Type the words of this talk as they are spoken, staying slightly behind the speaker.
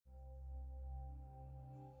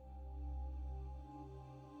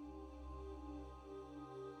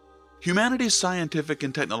Humanity's scientific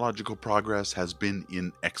and technological progress has been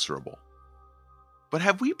inexorable. But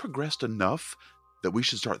have we progressed enough that we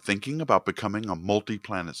should start thinking about becoming a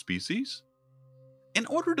multi-planet species? In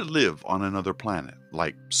order to live on another planet,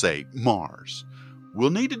 like, say, Mars, we'll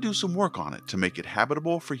need to do some work on it to make it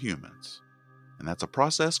habitable for humans. And that's a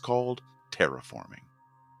process called terraforming.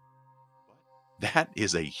 That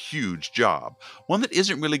is a huge job, one that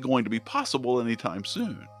isn't really going to be possible anytime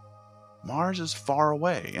soon. Mars is far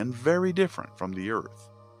away and very different from the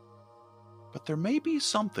Earth. But there may be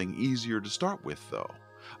something easier to start with, though.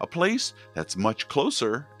 A place that's much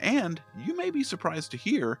closer and, you may be surprised to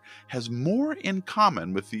hear, has more in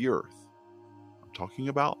common with the Earth. I'm talking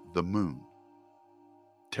about the Moon.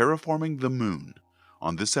 Terraforming the Moon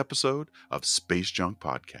on this episode of Space Junk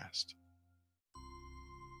Podcast.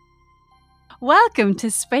 Welcome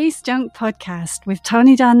to Space Junk Podcast with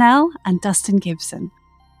Tony Darnell and Dustin Gibson.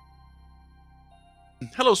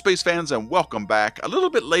 Hello, space fans, and welcome back. A little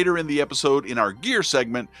bit later in the episode, in our gear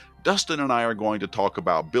segment, Dustin and I are going to talk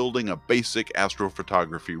about building a basic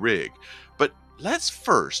astrophotography rig. But let's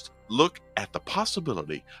first look at the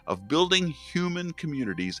possibility of building human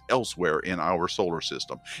communities elsewhere in our solar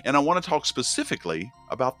system. And I want to talk specifically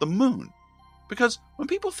about the Moon. Because when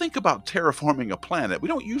people think about terraforming a planet, we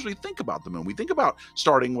don't usually think about the Moon. We think about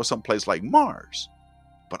starting with some place like Mars.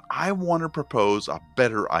 But I want to propose a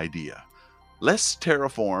better idea. Let's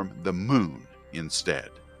terraform the Moon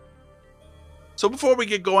instead. So before we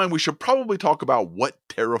get going, we should probably talk about what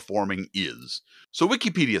terraforming is. So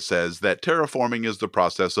Wikipedia says that terraforming is the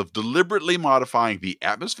process of deliberately modifying the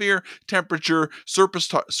atmosphere, temperature, surface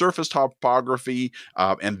topography,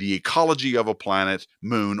 and the ecology of a planet,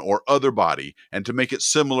 moon, or other body, and to make it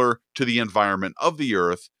similar to the environment of the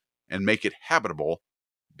Earth and make it habitable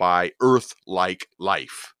by Earth-like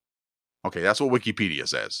life. Okay, that's what Wikipedia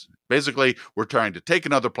says. Basically, we're trying to take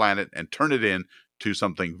another planet and turn it into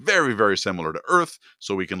something very, very similar to Earth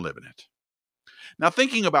so we can live in it. Now,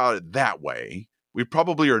 thinking about it that way, we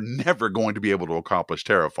probably are never going to be able to accomplish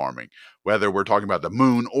terraforming, whether we're talking about the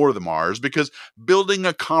Moon or the Mars, because building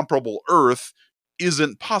a comparable Earth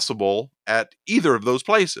isn't possible at either of those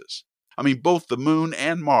places. I mean, both the Moon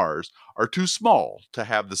and Mars are too small to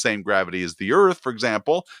have the same gravity as the Earth, for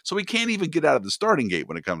example, so we can't even get out of the starting gate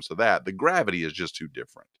when it comes to that. The gravity is just too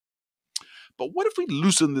different. But what if we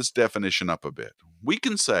loosen this definition up a bit? We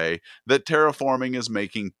can say that terraforming is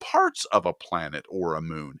making parts of a planet or a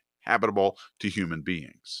moon habitable to human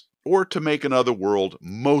beings, or to make another world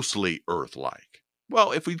mostly Earth-like.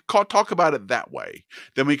 Well, if we talk about it that way,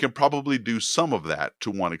 then we can probably do some of that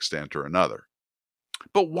to one extent or another.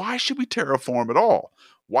 But why should we terraform at all?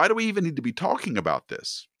 Why do we even need to be talking about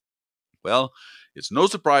this? Well, it's no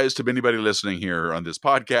surprise to anybody listening here on this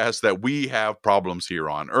podcast that we have problems here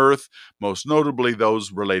on Earth, most notably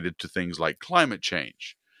those related to things like climate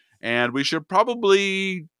change. And we should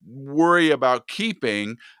probably worry about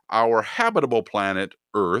keeping our habitable planet,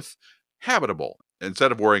 Earth, habitable,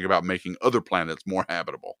 instead of worrying about making other planets more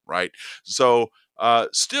habitable, right? So,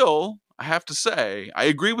 still, I have to say, I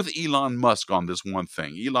agree with Elon Musk on this one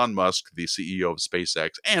thing. Elon Musk, the CEO of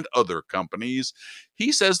SpaceX and other companies,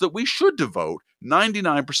 he says that we should devote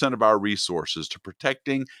 99% of our resources to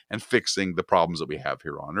protecting and fixing the problems that we have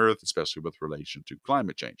here on Earth, especially with relation to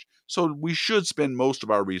climate change. So we should spend most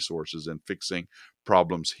of our resources in fixing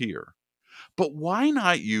problems here. But why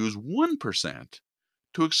not use 1%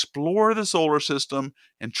 to explore the solar system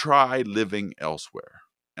and try living elsewhere?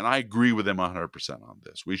 And I agree with him 100% on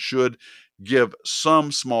this. We should give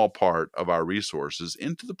some small part of our resources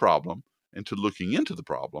into the problem, into looking into the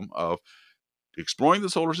problem of exploring the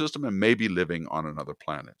solar system and maybe living on another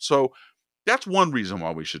planet. So that's one reason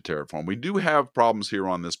why we should terraform. We do have problems here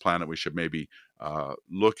on this planet we should maybe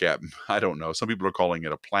look at. I don't know. Some people are calling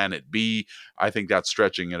it a planet B. I think that's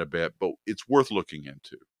stretching it a bit, but it's worth looking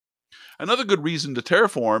into. Another good reason to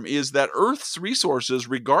terraform is that Earth's resources,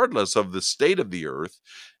 regardless of the state of the Earth,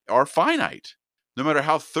 are finite. No matter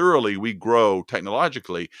how thoroughly we grow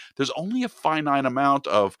technologically, there's only a finite amount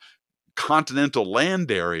of continental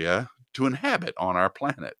land area to inhabit on our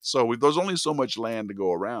planet. So there's only so much land to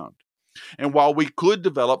go around. And while we could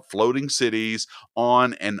develop floating cities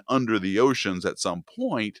on and under the oceans at some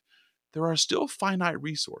point, there are still finite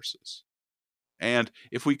resources. And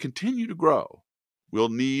if we continue to grow, we'll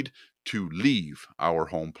need to leave our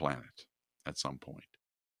home planet at some point.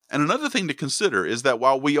 And another thing to consider is that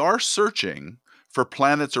while we are searching for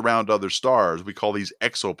planets around other stars, we call these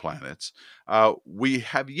exoplanets, we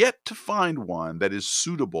have yet to find one that is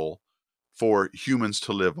suitable for humans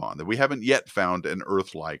to live on, that we haven't yet found an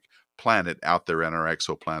Earth-like planet out there in our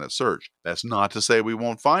exoplanet search. That's not to say we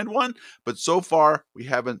won't find one, but so far we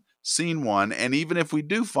haven't seen one. And even if we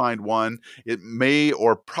do find one, it may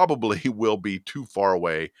or probably will be too far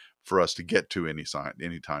away for us to get to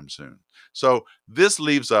anytime soon. So this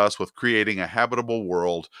leaves us with creating a habitable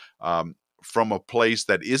world from a place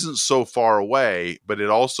that isn't so far away, but it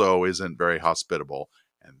also isn't very hospitable.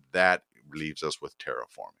 And that leaves us with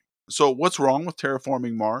terraforming. So what's wrong with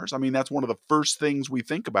terraforming Mars? I mean, that's one of the first things we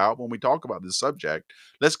think about when we talk about this subject.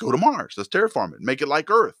 Let's go to Mars. Let's terraform it. Make it like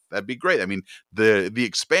Earth. That'd be great. I mean, the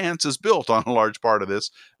expanse is built on a large part of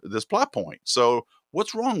this plot point. So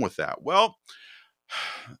what's wrong with that? Well,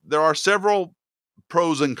 there are several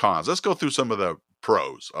pros and cons. Let's go through some of the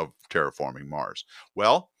pros of terraforming Mars.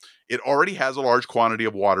 Well, it already has a large quantity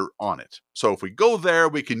of water on it. So if we go there,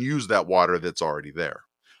 we can use that water that's already there.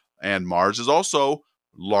 And Mars is also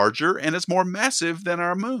larger and it's more massive than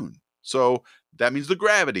our moon. So that means the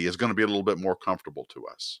gravity is going to be a little bit more comfortable to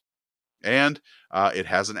us. And it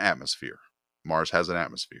has an atmosphere. Mars has an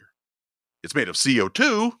atmosphere. It's made of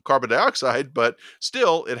CO2, carbon dioxide, but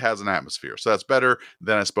still it has an atmosphere. So that's better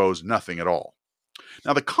than, I suppose, nothing at all.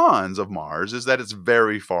 Now, the cons of Mars is that it's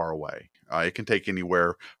very far away. It can take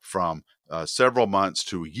anywhere from several months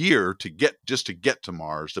to a year to get to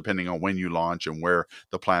Mars, depending on when you launch and where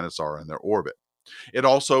the planets are in their orbit. It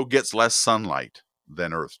also gets less sunlight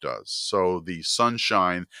than Earth does. So the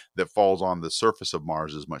sunshine that falls on the surface of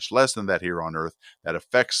Mars is much less than that here on Earth. That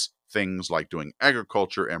affects things like doing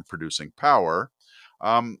agriculture and producing power.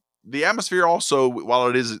 The atmosphere also, while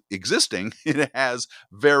it is existing, it has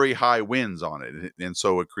very high winds on it. And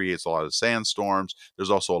so it creates a lot of sandstorms.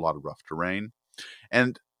 There's also a lot of rough terrain.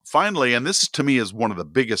 And finally, and this to me is one of the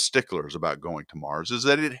biggest sticklers about going to Mars, is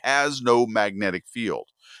that it has no magnetic field.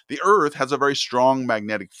 The Earth has a very strong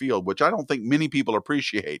magnetic field, which I don't think many people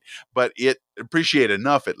appreciate, but it appreciate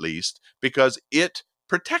enough at least, because it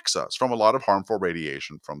protects us from a lot of harmful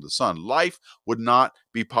radiation from the sun. Life would not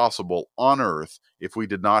be possible on Earth if we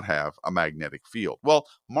did not have a magnetic field. Well,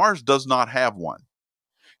 Mars does not have one.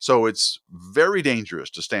 So it's very dangerous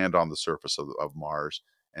to stand on the surface of Mars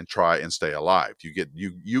and try and stay alive.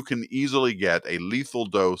 You can easily get a lethal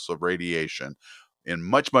dose of radiation in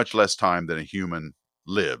much, much less time than a human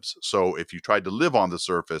lives. So if you tried to live on the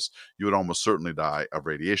surface, you would almost certainly die of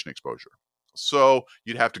radiation exposure. So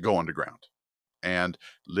you'd have to go underground and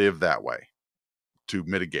live that way to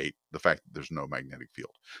mitigate the fact that there's no magnetic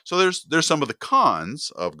field. So there's some of the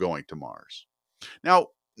cons of going to Mars. Now,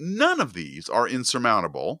 none of these are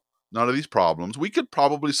insurmountable. None of these problems. We could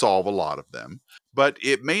probably solve a lot of them, but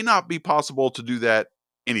it may not be possible to do that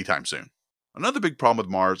anytime soon. Another big problem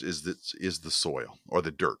with Mars is the soil or the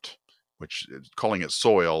dirt, which calling it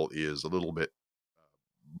soil is a little bit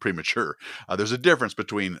premature. There's a difference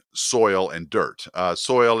between soil and dirt.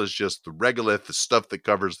 Soil is just the regolith, the stuff that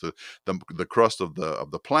covers the crust of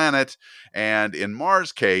the planet, and in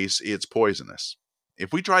Mars' case, it's poisonous.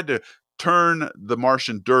 If we tried to turn the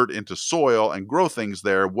Martian dirt into soil and grow things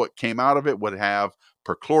there, what came out of it would have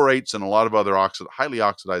perchlorates and a lot of other highly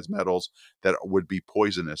oxidized metals that would be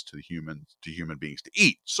poisonous to human beings to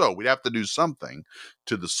eat. So we'd have to do something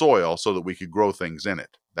to the soil so that we could grow things in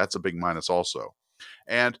it. That's a big minus also.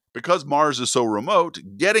 And because Mars is so remote,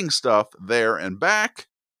 getting stuff there and back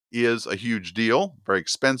is a huge deal, very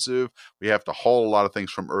expensive. We have to haul a lot of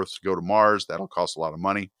things from Earth to go to Mars. That'll cost a lot of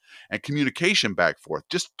money. And communication back and forth,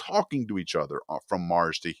 just talking to each other from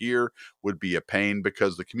Mars to here would be a pain,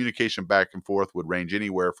 because the communication back and forth would range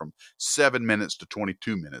anywhere from 7 minutes to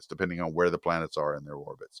 22 minutes, depending on where the planets are in their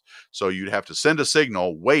orbits. So you'd have to send a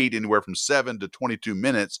signal, wait anywhere from 7 to 22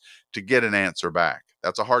 minutes to get an answer back.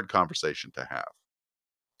 That's a hard conversation to have.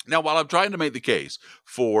 Now, while I'm trying to make the case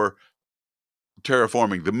for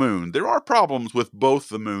terraforming the moon, there are problems with both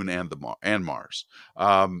the moon and Mars.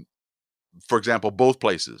 For example, both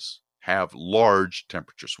places have large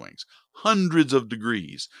temperature swings, hundreds of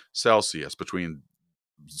degrees Celsius between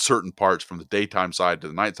certain parts, from the daytime side to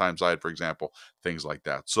the nighttime side, for example, things like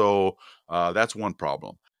that. So that's one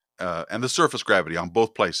problem. And the surface gravity on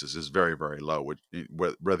both places is very, very low,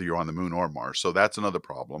 whether you're on the moon or Mars. So that's another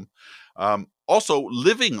problem. Also,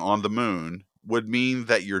 living on the moon would mean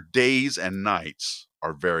that your days and nights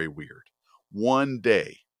are very weird. One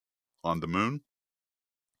day on the moon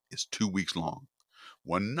is 2 weeks long.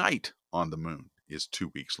 One night on the moon is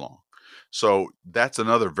 2 weeks long. So that's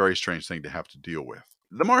another very strange thing to have to deal with.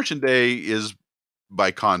 The Martian day is,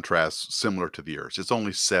 by contrast, similar to the Earth's. It's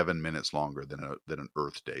only 7 minutes longer than an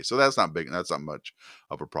Earth day. So that's not big. That's not much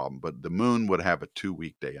of a problem. But the moon would have a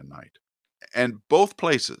 2-week day and night. And both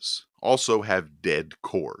places also have dead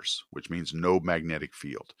cores, which means no magnetic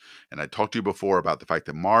field. And I talked to you before about the fact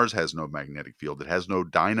that Mars has no magnetic field. It has no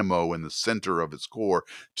dynamo in the center of its core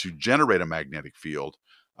to generate a magnetic field.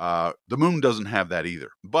 The moon doesn't have that either,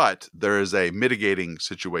 but there is a mitigating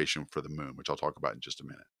situation for the moon, which I'll talk about in just a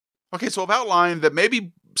minute. Okay, so I've outlined that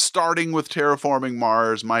maybe starting with terraforming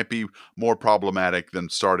Mars might be more problematic than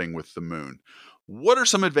starting with the moon. What are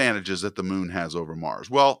some advantages that the moon has over Mars?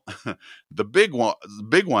 Well, the big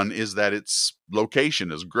one is that its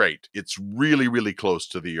location is great. It's really, really close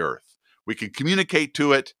to the Earth. We can communicate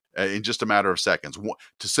to it in just a matter of seconds.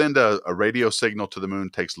 To send a radio signal to the moon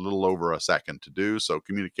takes a little over a second to do, so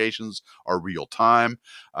communications are real time.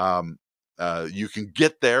 You can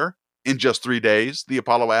get there in just 3 days. The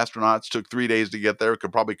Apollo astronauts took 3 days to get there.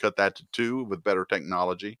 Could probably cut that to 2 with better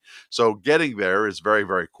technology. So getting there is very,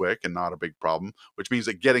 very quick and not a big problem, which means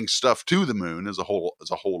that getting stuff to the moon is a whole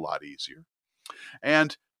lot easier.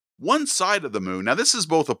 And one side of the moon, now this is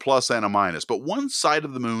both a plus and a minus, but one side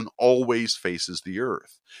of the moon always faces the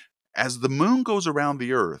Earth. As the moon goes around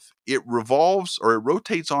the Earth, it revolves or it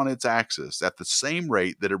rotates on its axis at the same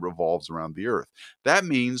rate that it revolves around the Earth. That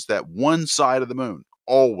means that one side of the moon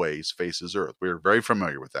always faces Earth. We're very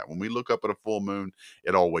familiar with that. When we look up at a full moon,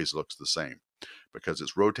 it always looks the same because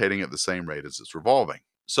it's rotating at the same rate as it's revolving.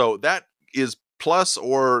 So that is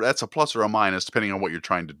that's a plus or a minus depending on what you're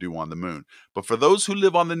trying to do on the moon. But for those who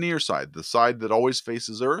live on the near side, the side that always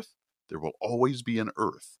faces Earth, there will always be an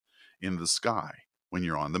Earth in the sky when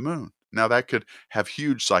you're on the moon. Now that could have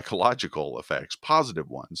huge psychological effects, positive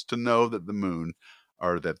ones, to know that the moon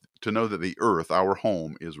to know that the Earth, our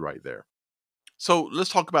home, is right there. So let's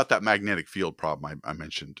talk about that magnetic field problem I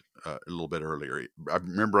mentioned a little bit earlier. I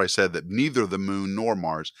remember I said that neither the moon nor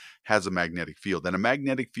Mars has a magnetic field, and a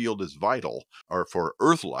magnetic field is vital, or for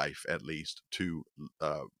Earth life at least, to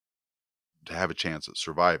have a chance at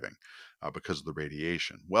surviving because of the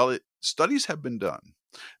radiation. Well, studies have been done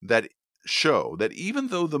that show that even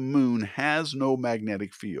though the moon has no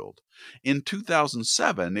magnetic field, in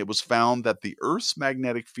 2007 it was found that the Earth's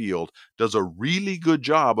magnetic field does a really good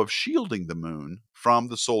job of shielding the moon from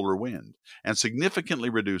the solar wind and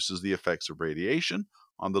significantly reduces the effects of radiation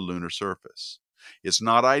on the lunar surface. It's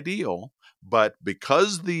not ideal, but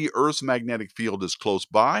because the Earth's magnetic field is close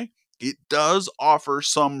by, it does offer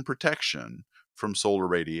some protection from solar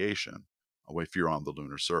radiation if you're on the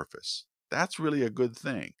lunar surface. That's really a good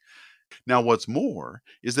thing. Now, what's more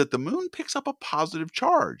is that the moon picks up a positive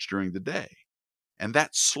charge during the day, and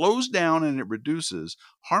that slows down and it reduces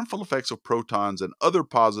harmful effects of protons and other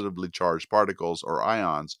positively charged particles or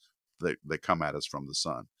ions that come at us from the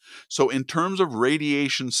sun. So in terms of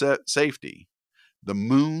radiation safety, the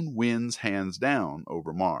moon wins hands down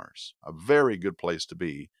over Mars. A very good place to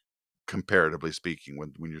be, comparatively speaking,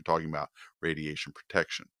 when you're talking about radiation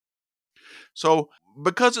protection. So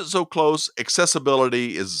because it's so close,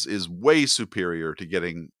 accessibility is way superior to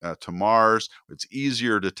getting to Mars. It's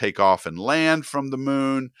easier to take off and land from the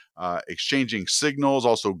moon, exchanging signals,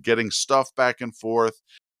 also getting stuff back and forth.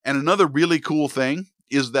 And another really cool thing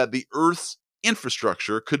is that the Earth's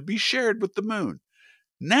infrastructure could be shared with the moon.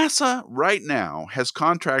 NASA right now has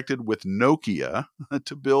contracted with Nokia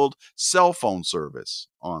to build cell phone service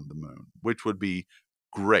on the moon, which would be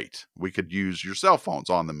great. We could use your cell phones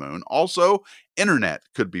on the moon. Also, internet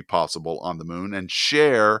could be possible on the moon and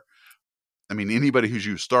share. I mean, anybody who's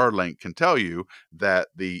used Starlink can tell you that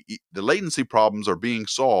the latency problems are being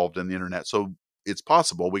solved in the internet. So it's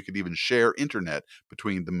possible we could even share internet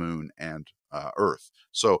between the moon and Earth.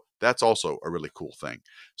 So that's also a really cool thing.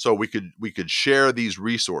 So we could share these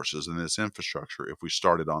resources and this infrastructure if we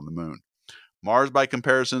started on the moon. Mars, by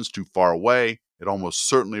comparison, is too far away. It almost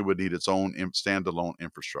certainly would need its own standalone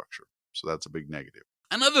infrastructure. So that's a big negative.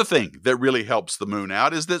 Another thing that really helps the moon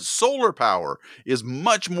out is that solar power is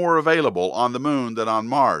much more available on the moon than on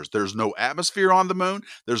Mars. There's no atmosphere on the moon,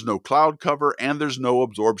 there's no cloud cover, and there's no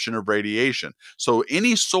absorption of radiation. So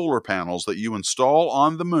any solar panels that you install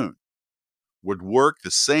on the moon would work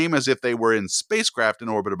the same as if they were in spacecraft in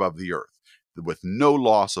orbit above the Earth, with no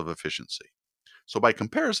loss of efficiency. So by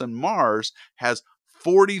comparison, Mars has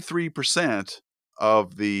 43%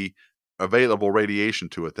 of the available radiation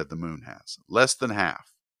to it that the moon has, less than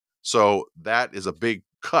half. So that is a big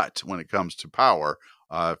cut when it comes to power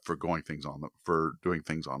for doing things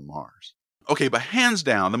on Mars. Okay, but hands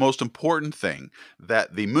down, the most important thing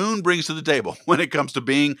that the moon brings to the table when it comes to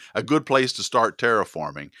being a good place to start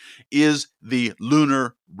terraforming is the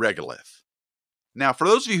lunar regolith. Now, for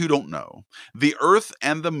those of you who don't know, the Earth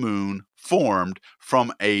and the moon formed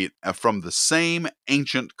from the same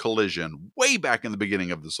ancient collision way back in the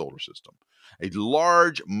beginning of the solar system. A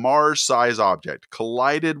large Mars-sized object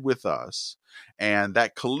collided with us, and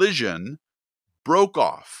that collision broke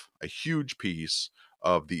off a huge piece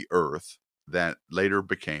of the Earth that later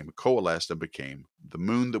coalesced and became the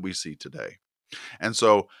moon that we see today. And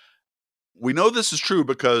so we know this is true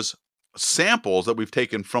because samples that we've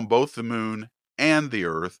taken from both the moon and the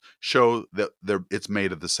Earth show that it's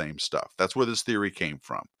made of the same stuff. That's where this theory came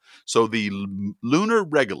from. So the lunar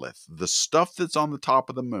regolith, the stuff that's on the top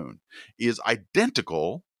of the moon, is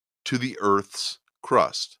identical to the Earth's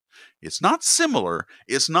crust. It's not similar.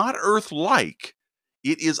 It's not Earth-like.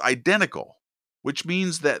 It is identical, which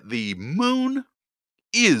means that the moon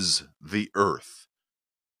is the Earth.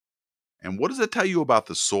 And what does that tell you about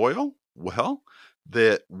the soil? Well,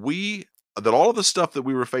 that all of the stuff that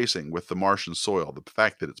we were facing with the Martian soil, the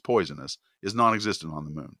fact that it's poisonous, is non-existent on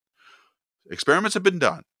the moon. Experiments have been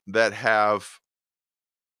done that have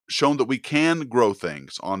shown that we can grow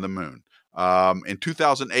things on the moon. In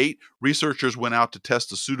 2008, researchers went out to test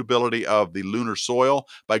the suitability of the lunar soil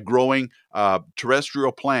by growing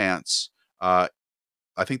terrestrial plants. I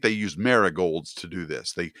think they used marigolds to do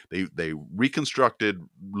this. They reconstructed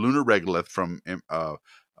lunar regolith from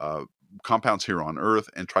compounds here on Earth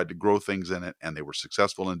and tried to grow things in it, and they were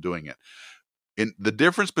successful in doing it. The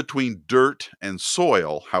difference between dirt and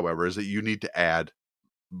soil, however, is that you need to add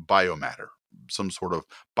biomatter, some sort of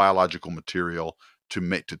biological material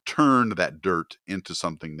to turn that dirt into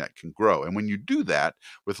something that can grow. And when you do that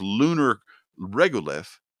with lunar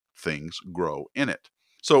regolith, things grow in it.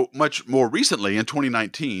 So much more recently, in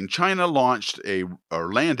 2019, China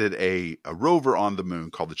landed a rover on the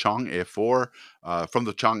moon called the Chang'e 4 from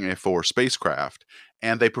the Chang'e 4 spacecraft.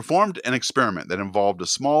 And they performed an experiment that involved a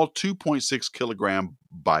small 2.6 kilogram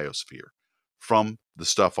biosphere from the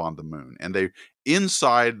stuff on the moon. And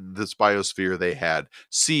inside this biosphere, they had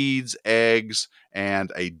seeds, eggs,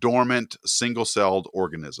 and a dormant single-celled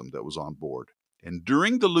organism that was on board. And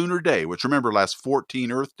during the lunar day, which remember lasts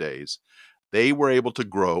 14 Earth days, they were able to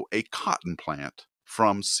grow a cotton plant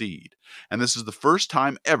from seed. And this is the first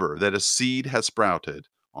time ever that a seed has sprouted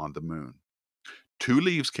on the moon. 2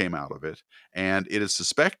 leaves came out of it, and it is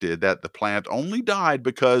suspected that the plant only died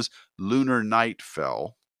because lunar night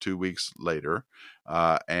fell 2 weeks later,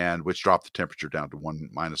 and which dropped the temperature down to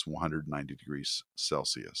minus 190 degrees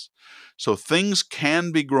Celsius. So things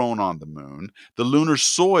can be grown on the moon. The lunar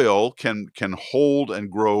soil can hold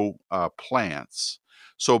and grow plants.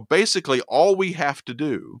 So basically, all we have to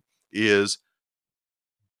do is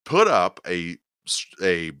put up a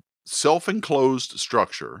self-enclosed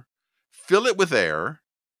structure, fill it with air,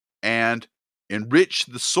 and enrich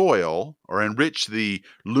the soil or enrich the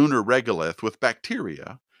lunar regolith with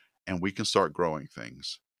bacteria, and we can start growing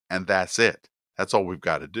things. And that's it. That's all we've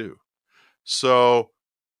got to do. So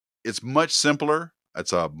it's much simpler.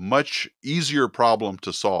 It's a much easier problem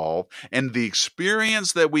to solve. And the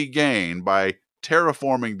experience that we gain by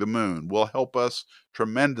terraforming the moon will help us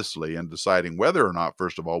tremendously in deciding whether or not,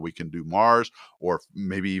 first of all, we can do Mars or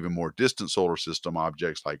maybe even more distant solar system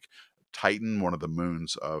objects like Titan, one of the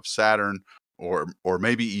moons of Saturn, or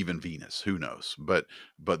maybe even Venus. Who knows? But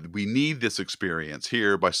we need this experience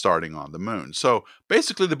here by starting on the moon. So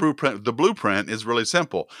basically, the blueprint is really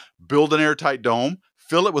simple. Build an airtight dome,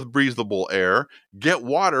 fill it with breathable air, get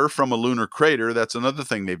water from a lunar crater. That's another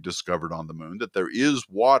thing they've discovered on the moon, that there is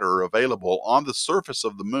water available on the surface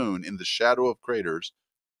of the moon in the shadow of craters,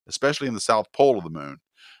 especially in the south pole of the moon.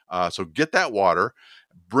 So get that water,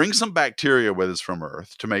 bring some bacteria with us from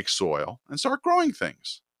Earth to make soil, and start growing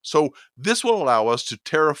things. So this will allow us to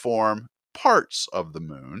terraform parts of the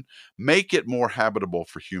moon, make it more habitable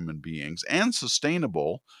for human beings and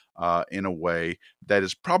sustainable in a way that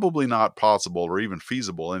is probably not possible or even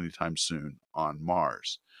feasible anytime soon on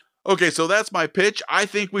Mars. Okay, so that's my pitch. I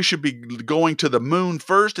think we should be going to the moon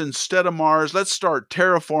first instead of Mars. Let's start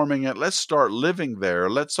terraforming it. Let's start living there.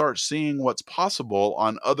 Let's start seeing what's possible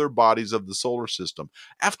on other bodies of the solar system.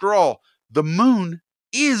 After all, the moon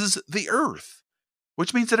is the Earth,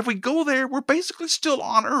 which means that if we go there, we're basically still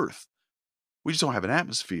on Earth. We just don't have an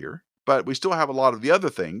atmosphere, but we still have a lot of the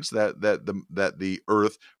other things that the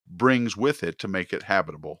Earth brings with it to make it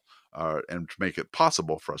habitable and to make it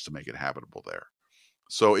possible for us to make it habitable there.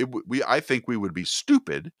 So I think we would be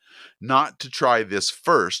stupid not to try this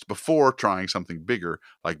first before trying something bigger,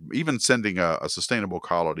 like even sending a sustainable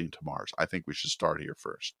colony to Mars. I think we should start here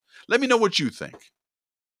first. Let me know what you think.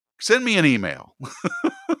 Send me an email.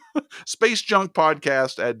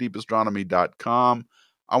 spacejunkpodcast@deepastronomy.com.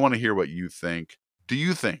 I want to hear what you think. Do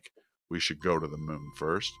you think we should go to the moon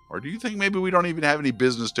first? Or do you think maybe we don't even have any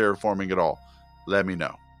business terraforming at all? Let me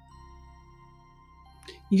know.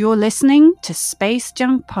 You're listening to Space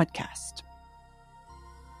Junk Podcast.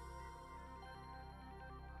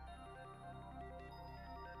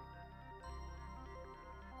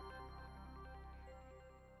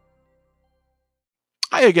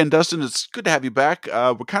 Hi again, Dustin. It's good to have you back.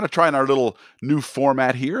 We're kind of trying our little new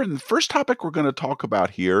format here. And the first topic we're going to talk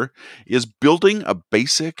about here is building a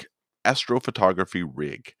basic astrophotography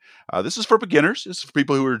rig. This is for beginners. This is for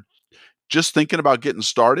people who are just thinking about getting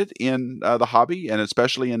started in the hobby and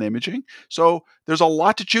especially in imaging. So there's a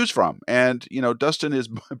lot to choose from. And, Dustin is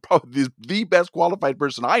probably the best qualified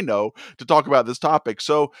person I know to talk about this topic.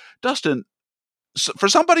 So, Dustin, for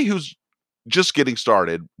somebody who's just getting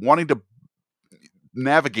started, wanting to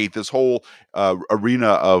navigate this whole arena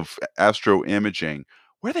of astro imaging,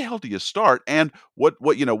 where the hell do you start? And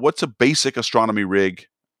what's a basic astronomy rig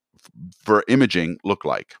for imaging look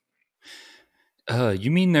like? You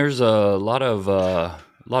mean there's a lot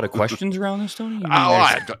of questions around this, Tony? You mean Oh,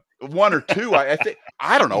 there's one or two. I think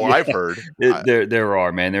I don't know. yeah, I've heard. there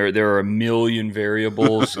are, man. There are a million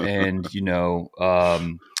variables, and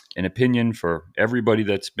an opinion for everybody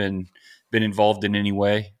that's been involved in any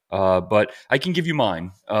way. But I can give you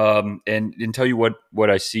mine, and tell you what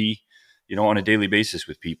I see, on a daily basis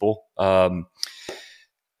with people.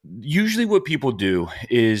 Usually what people do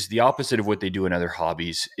is the opposite of what they do in other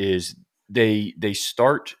hobbies is they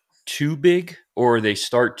start too big or they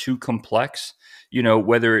start too complex,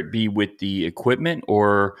 whether it be with the equipment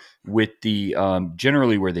or with the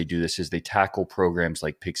generally where they do this is they tackle programs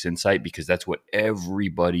like PixInsight because that's what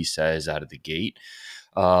everybody says out of the gate.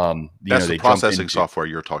 That's the They jump processing into. software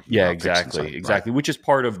you're talking Yeah, about, exactly, PixInsight, right? exactly. Which is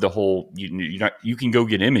part of the whole. You can go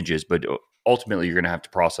get images, but ultimately you're going to have to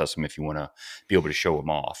process them if you want to be able to show them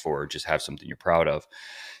off or just have something you're proud of.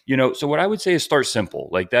 So what I would say is start simple.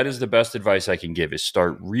 Like that is the best advice I can give is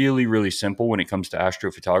start really, really simple when it comes to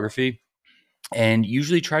astrophotography and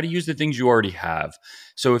usually try to use the things you already have.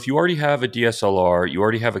 So if you already have a DSLR, you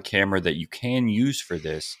already have a camera that you can use for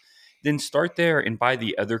this, then start there and buy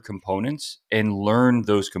the other components and learn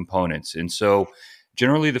those components. And so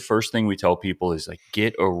generally the first thing we tell people is like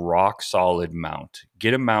get a rock solid mount.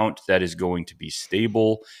 Get a mount that is going to be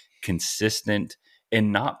stable, consistent,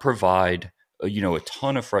 and not provide a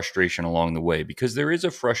ton of frustration along the way because there is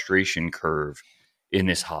a frustration curve in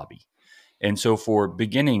this hobby. And so for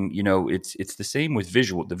beginning, it's the same with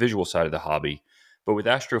the visual side of the hobby, but with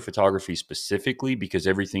astrophotography specifically, because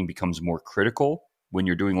everything becomes more critical when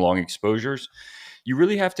you're doing long exposures, you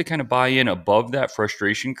really have to kind of buy in above that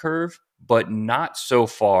frustration curve, but not so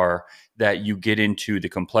far that you get into the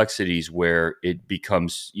complexities where it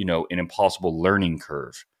becomes, an impossible learning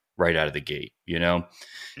curve right out of the gate. Yeah.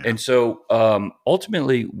 And so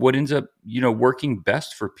ultimately, what ends up, working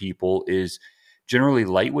best for people is generally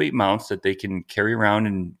lightweight mounts that they can carry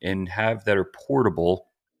around and have that are portable,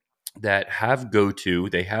 that have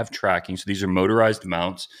they have tracking. So these are motorized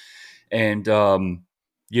mounts. And,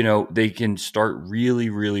 they can start really,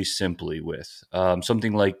 really simply with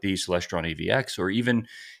something like the Celestron AVX, or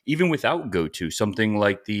even without something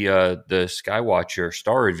like the Skywatcher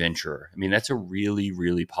Star Adventurer. I mean, that's a really,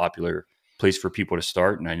 really popular place for people to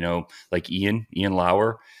start. And I know like Ian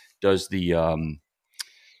Lauer does the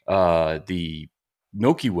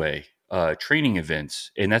Milky Way training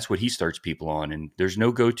events, and that's what he starts people on. And there's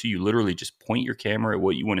no go-to. You literally just point your camera at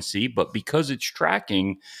what you want to see, but because it's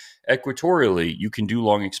tracking equatorially, you can do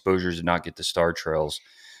long exposures and not get the star trails.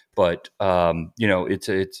 But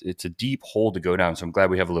it's a deep hole to go down. So I'm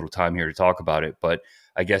glad we have a little time here to talk about it. But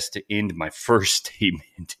I guess to end my first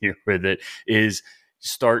statement here with it is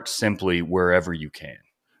start simply wherever you can.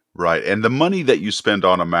 Right. And the money that you spend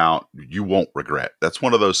on a mount, you won't regret. That's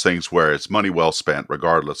one of those things where it's money well spent,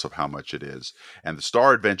 regardless of how much it is. And the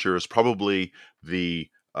Star Adventure is probably the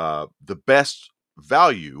best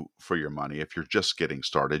value for your money if you're just getting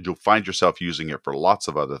started. You'll find yourself using it for lots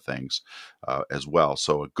of other things as well.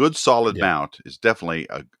 So a good solid Yeah. mount is definitely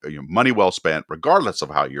money well spent, regardless of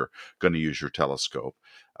how you're going to use your telescope.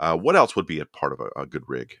 What else would be a part of a good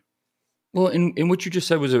rig? Well, and what you just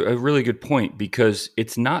said was a really good point because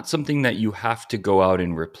it's not something that you have to go out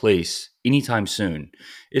and replace anytime soon.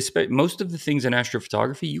 Most of the things in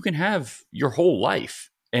astrophotography you can have your whole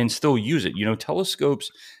life and still use it.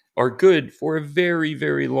 Telescopes are good for a very,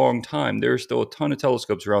 very long time. There are still a ton of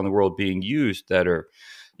telescopes around the world being used that are,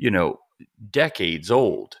 you know, decades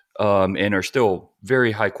old, and are still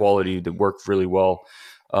very high quality that work really well.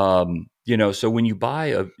 So when you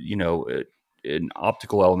buy an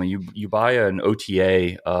optical element, you buy an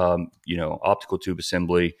OTA, optical tube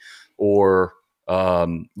assembly, or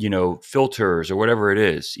filters or whatever it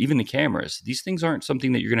is, even the cameras. These things aren't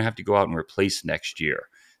something that you're going to have to go out and replace next year.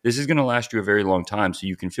 This is going to last you a very long time, so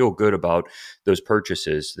you can feel good about those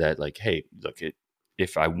purchases. That like, hey, look,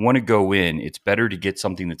 if I want to go in, it's better to get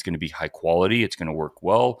something that's going to be high quality. It's going to work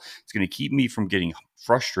well. It's going to keep me from getting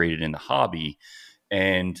frustrated in the hobby,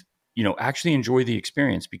 and actually enjoy the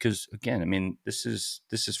experience, because again, I mean, this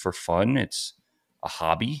is for fun. It's a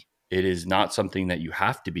hobby. It is not something that you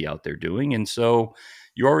have to be out there doing. And so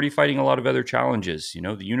you're already fighting a lot of other challenges.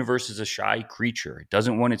 The universe is a shy creature. It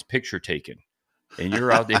doesn't want its picture taken. And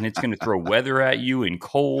you're out there, and it's going to throw weather at you, and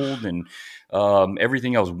cold, and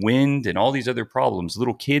everything else, wind, and all these other problems.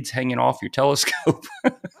 Little kids hanging off your telescope.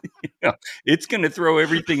 It's going to throw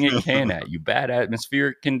everything it can at you. Bad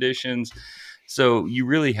atmospheric conditions. So you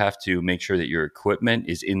really have to make sure that your equipment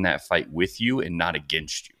is in that fight with you and not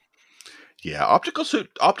against you. Yeah, optical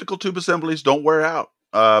tube assemblies don't wear out.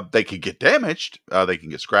 They can get damaged. They can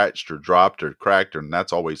get scratched or dropped or cracked, and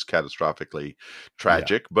that's always catastrophically Yeah.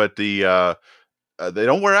 tragic. But they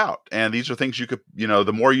don't wear out, and these are things you could,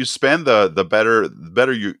 the more you spend, the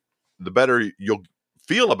better you'll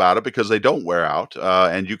feel about it, because they don't wear out,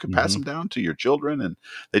 and you can pass them down to your children, and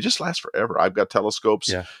they just last forever. I've got telescopes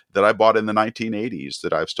Yeah. that I bought in the 1980s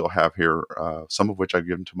that I still have here, some of which I've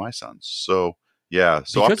given to my sons. So yeah,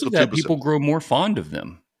 so Because optical of that, tube people grow more fond of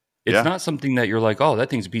them. It's yeah. not something that you're like, oh, that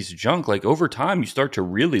thing's a piece of junk. Like over time, you start to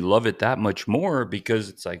really love it that much more, because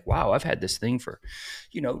it's like, wow, I've had this thing for,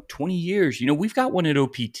 20 years. We've got one at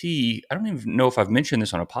OPT. I don't even know if I've mentioned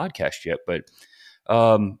this on a podcast yet, but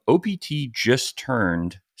OPT just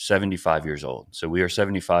turned 75 years old. So we are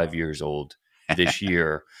 75 years old this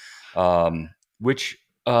year, which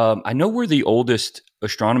I know we're the oldest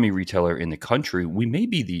astronomy retailer in the country. We may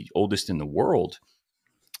be the oldest in the world.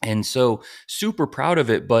 And so super proud of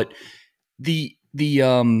it. But the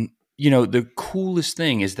coolest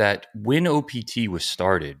thing is that when OPT was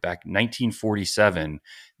started back in 1947,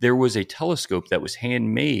 there was a telescope that was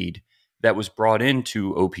handmade that was brought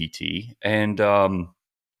into OPT. And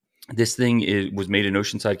this thing was made in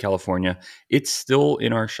Oceanside, California. It's still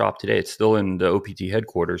in our shop today. It's still in the OPT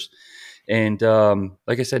headquarters. And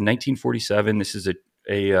like I said, 1947, this is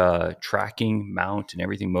a tracking mount and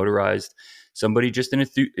everything motorized. Somebody just an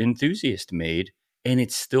enthusiast made, and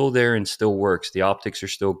it's still there and still works. The optics are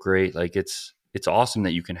still great. Like it's awesome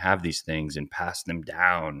that you can have these things and pass them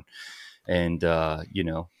down, and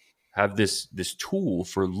have this tool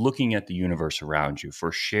for looking at the universe around you,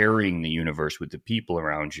 for sharing the universe with the people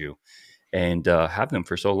around you, and have them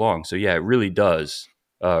for so long. So yeah, it really does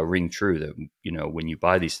ring true that when you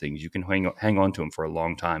buy these things, you can hang on to them for a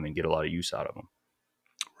long time and get a lot of use out of them.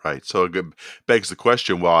 Right. So it begs the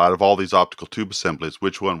question, well, out of all these optical tube assemblies,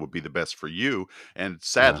 which one would be the best for you? And Yeah.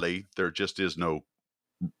 sadly, there just is no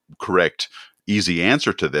correct, easy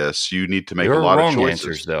answer to this. You need to make There a are lot of wrong choices.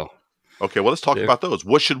 answers, though. Okay, well, let's talk There, about those.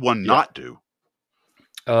 What should one yeah. not do?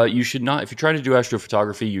 You should not, if you're trying to do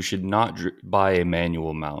astrophotography, you should not buy a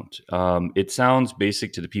manual mount. It sounds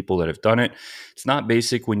basic to the people that have done it. It's not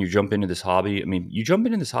basic when you jump into this hobby. I mean, you jump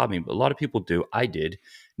into this hobby, but a lot of people do. I did,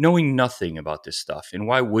 knowing nothing about this stuff. And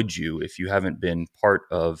why would you if you haven't been part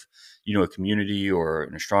of, a community or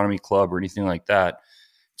an astronomy club or anything like that?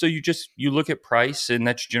 So you look at price, and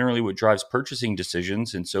that's generally what drives purchasing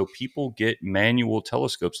decisions. And so people get manual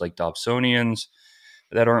telescopes like Dobsonians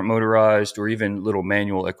that aren't motorized, or even little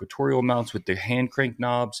manual equatorial mounts with the hand crank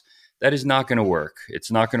knobs. That is not going to work.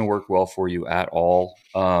 It's not going to work well for you at all.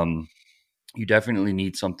 You definitely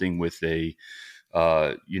need something with a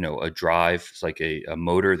drive. It's like a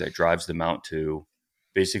motor that drives the mount to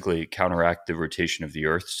basically counteract the rotation of the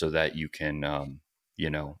Earth, so that you can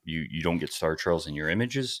you don't get star trails in your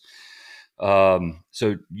images.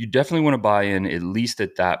 So you definitely want to buy in at least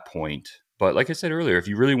at that point. But like I said earlier, if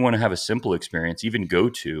you really want to have a simple experience, even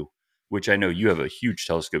GoTo, which I know you have a huge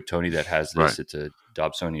telescope, Tony, that has this. Right. It's a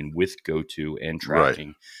Dobsonian with GoTo and Right.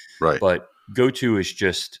 tracking. Right. But GoTo is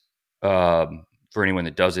just, for anyone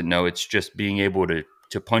that doesn't know, it's just being able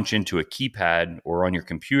to punch into a keypad or on your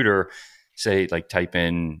computer, say like type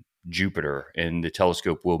in Jupiter, and the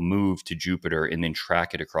telescope will move to Jupiter and then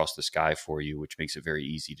track it across the sky for you, which makes it very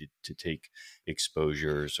easy to take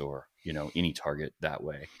exposures or any target that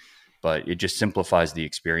way. But it just simplifies the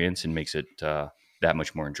experience and makes it that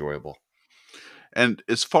much more enjoyable. And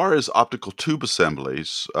as far as optical tube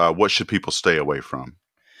assemblies, what should people stay away from?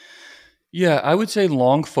 Yeah, I would say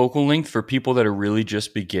long focal length for people that are really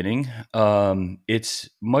just beginning. It's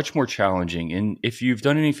much more challenging, and if you've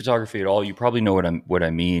done any photography at all, you probably know what I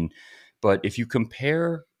mean. But if you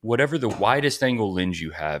compare whatever the widest angle lens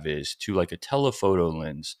you have is to like a telephoto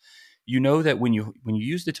lens, you know that when you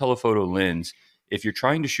use the telephoto lens, if you're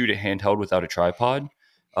trying to shoot it handheld without a tripod,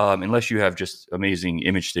 unless you have just amazing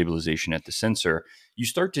image stabilization at the sensor, you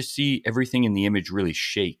start to see everything in the image really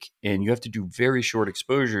shake, and you have to do very short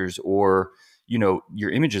exposures, or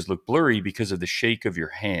your images look blurry because of the shake of your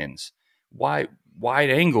hands. Why wide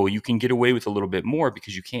angle, you can get away with a little bit more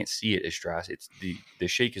because you can't see it as drastic. It's the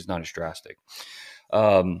shake is not as drastic.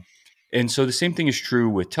 And so the same thing is true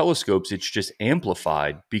with telescopes. It's just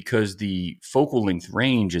amplified because the focal length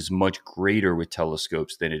range is much greater with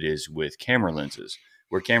telescopes than it is with camera lenses,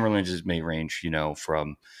 where camera lenses may range,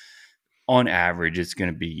 from, on average, it's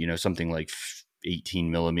going to be, something like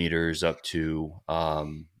 18 millimeters up to,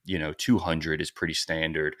 200 is pretty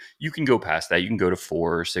standard. You can go past that. You can go to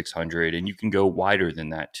 400 or 600, and you can go wider than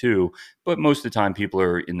that too. But most of the time people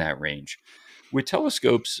are in that range. With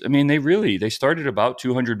telescopes, I mean, they started about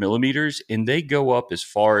 200 millimeters and they go up as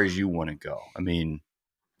far as you want to go. I mean,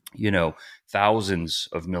 thousands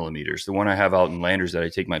of millimeters. The one I have out in Landers that I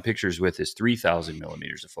take my pictures with is 3,000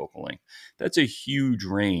 millimeters of focal length. That's a huge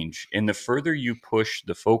range. And the further you push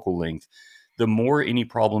the focal length, the more any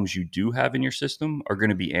problems you do have in your system are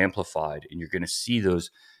going to be amplified. And you're going to see those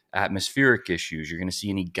atmospheric issues. You're going to see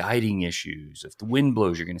any guiding issues. If the wind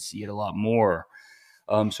blows, you're going to see it a lot more.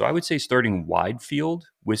 So I would say starting wide field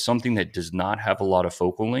with something that does not have a lot of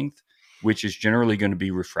focal length, which is generally going to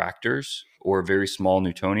be refractors or very small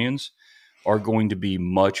Newtonians, are going to be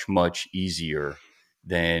much, much easier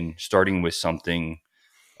than starting with something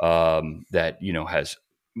that has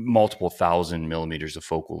multiple thousand millimeters of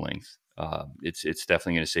focal length. It's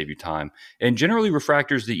definitely going to save you time. And generally,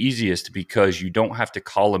 refractor is the easiest because you don't have to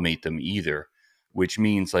collimate them either, which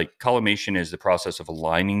means like collimation is the process of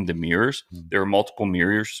aligning the mirrors. There are multiple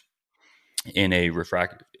mirrors in a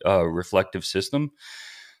reflective system.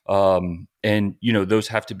 And those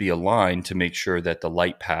have to be aligned to make sure that the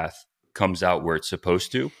light path comes out where it's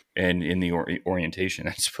supposed to and in the orientation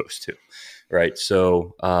it's supposed to. Right.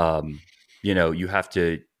 So, you have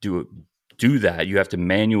to do that. You have to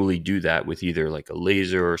manually do that with either like a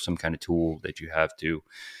laser or some kind of tool that you have to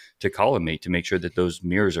collimate to make sure that those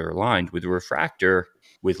mirrors are aligned. With a refractor,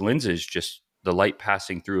 with lenses, just the light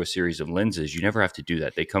passing through a series of lenses, you never have to do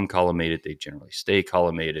that. They come collimated. They generally stay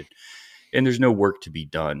collimated. And there's no work to be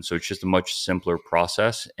done. So it's just a much simpler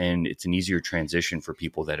process, and it's an easier transition for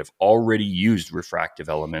people that have already used refractive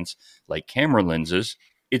elements like camera lenses.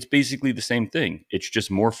 It's basically the same thing. It's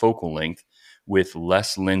just more focal length with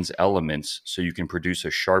less lens elements, so you can produce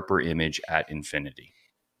a sharper image at infinity.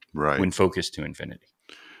 Right. When focused to infinity.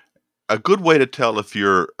 A good way to tell if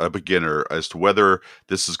you're a beginner as to whether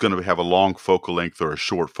this is going to have a long focal length or a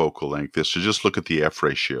short focal length is to just look at the F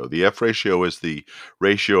ratio. The F ratio is the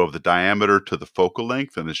ratio of the diameter to the focal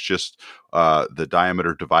length, and it's just the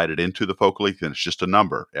diameter divided into the focal length, and it's just a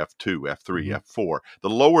number, F2, F3, F4. The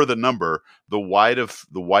lower the number, the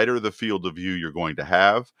wider the field of view you're going to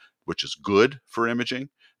have, which is good for imaging.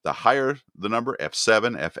 The higher the number,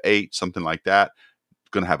 F7, F8, something like that,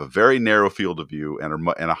 going to have a very narrow field of view and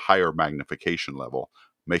a higher magnification level,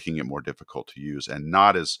 making it more difficult to use and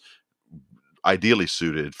not as ideally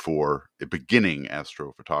suited for a beginning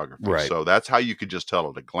astrophotography. Right. So that's how you could just tell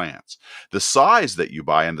at a glance. The size that you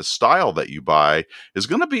buy and the style that you buy is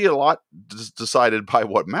going to be a lot decided by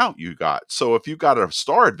what mount you got. So if you've got a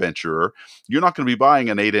Star Adventurer, you're not going to be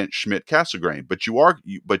buying an 8-inch Schmidt Cassegrain, but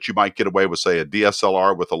you might get away with, say, a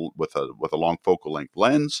DSLR with a long focal length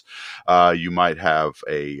lens. You might have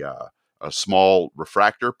a small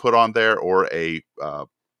refractor put on there, or a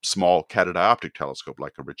small catadioptic telescope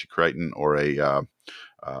like a Ritchie Creighton or a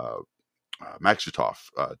Maxutov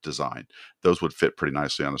design. Those would fit pretty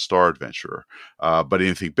nicely on a Star Adventurer. But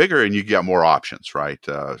anything bigger, and you get more options, right,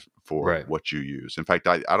 for what you use. In fact,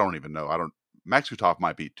 I don't even know. Maxutov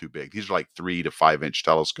might be too big. These are like 3 to 5 inch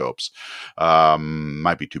telescopes.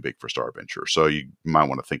 Might be too big for Star Adventurer. So you might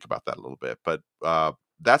want to think about that a little bit. But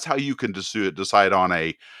that's how you can decide on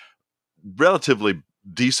a relatively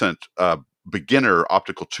decent beginner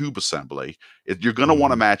optical tube assembly. You're going to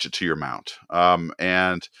want to match it to your mount.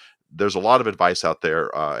 And there's a lot of advice out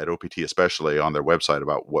there at OPT, especially on their website,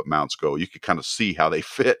 about what mounts go. You can kind of see how they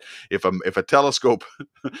fit. If a telescope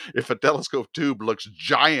tube looks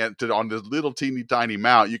giant on this little teeny tiny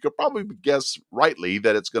mount, you could probably guess rightly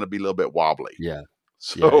that it's going to be a little bit wobbly. Yeah.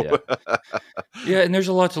 So yeah, and there's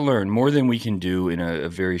a lot to learn, more than we can do in a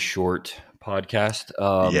very short podcast.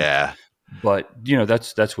 But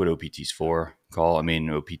that's what OPT's for. I mean,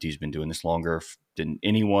 OPT's been doing this longer than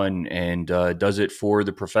anyone, and does it for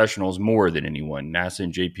the professionals more than anyone. NASA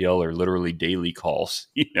and JPL are literally daily calls.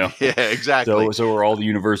 Yeah, exactly. So are all the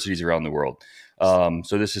universities around the world.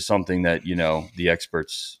 So this is something that the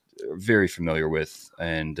experts are very familiar with,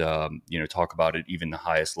 and talk about it even the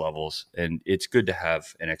highest levels. And it's good to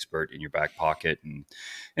have an expert in your back pocket, and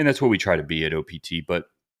that's what we try to be at OPT. But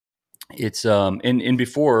it's and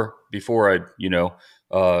before I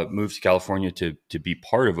moved to California to be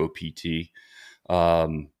part of OPT,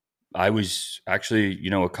 I was actually,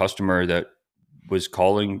 a customer that was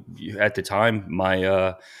calling at the time.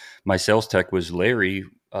 My sales tech was Larry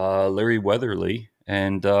Weatherly,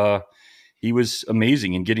 and he was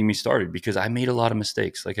amazing in getting me started because I made a lot of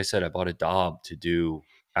mistakes. Like I said, I bought a Dob to do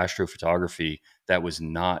astrophotography that was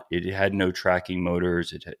not, it had no tracking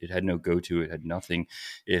motors. It had no go-to. It had nothing.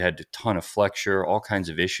 It had a ton of flexure, all kinds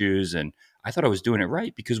of issues. And I thought I was doing it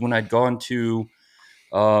right because when I'd gone to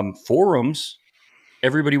forums,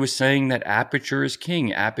 everybody was saying that aperture is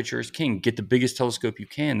king. Aperture is king. Get the biggest telescope you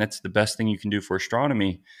can. That's the best thing you can do for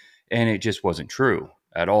astronomy. And it just wasn't true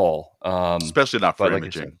at all. Especially not for But like I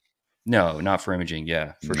said, imaging. no, not for imaging.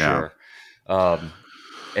 Yeah, for Yeah. sure. Um,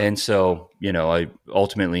 and so, I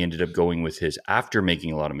ultimately ended up going with his, after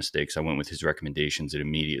making a lot of mistakes, I went with his recommendations and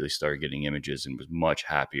immediately started getting images and was much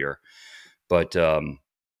happier. But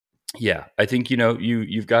yeah, I think,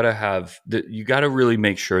 you've got to you got to really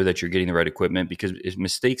make sure that you're getting the right equipment because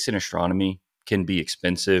mistakes in astronomy can be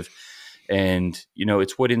expensive. And,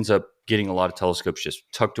 it's what ends up getting a lot of telescopes just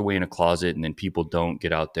tucked away in a closet. And then people don't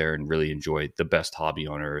get out there and really enjoy the best hobby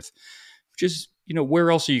on earth, which is,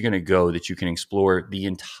 where else are you going to go that you can explore the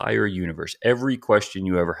entire universe? Every question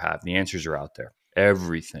you ever have, the answers are out there,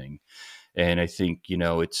 everything. And I think,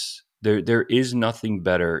 it's there is nothing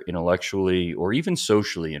better intellectually or even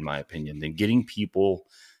socially, in my opinion, than getting people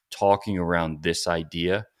talking around this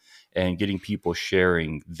idea and getting people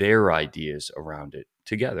sharing their ideas around it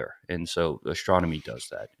together. And so astronomy does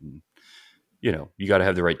that. And, you got to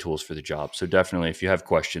have the right tools for the job. So definitely, if you have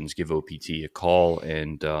questions, give OPT a call,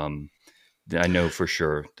 and I know for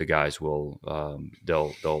sure the guys will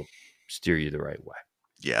they'll steer you the right way.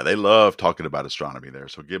 Yeah, they love talking about astronomy there,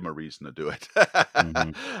 so give them a reason to do it.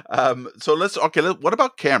 Mm-hmm. So what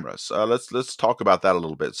about cameras? Let's talk about that a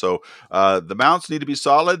little bit. So the mounts need to be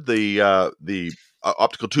solid. The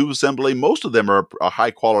optical tube assembly, most of them are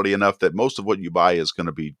high quality enough that most of what you buy is going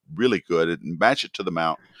to be really good and match it to the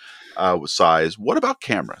mount with size. What about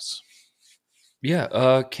cameras?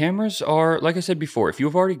 Yeah, cameras are, like I said before, if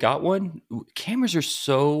you've already got one, cameras are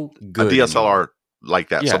so A good anymore. DSLR like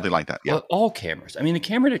that, Yeah, something like that. Yeah. well, all cameras. I mean, the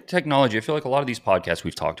camera technology, I feel like a lot of these podcasts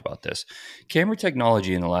we've talked about this. Camera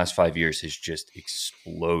technology in the last 5 years has just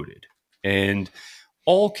exploded. And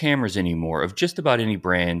all cameras anymore of just about any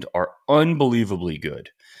brand are unbelievably good.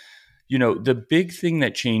 The big thing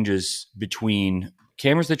that changes between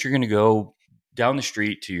cameras that you're going to go down the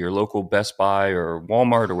street to your local Best Buy or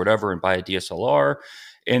Walmart or whatever and buy a DSLR,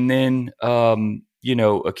 and then a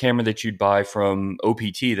camera that you'd buy from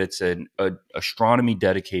OPT that's an astronomy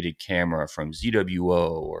dedicated camera from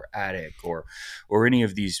ZWO or Attic or any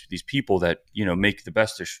of these people that make the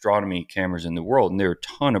best astronomy cameras in the world, and there are a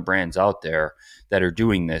ton of brands out there that are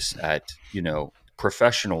doing this at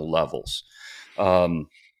professional levels. But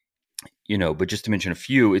just to mention a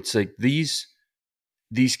few, it's like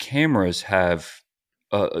these cameras have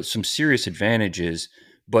some serious advantages,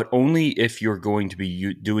 but only if you're going to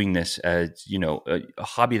be doing this as a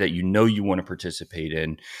hobby that you want to participate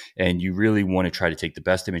in, and you really want to try to take the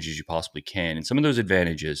best images you possibly can. And some of those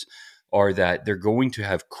advantages are that they're going to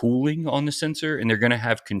have cooling on the sensor, and they're going to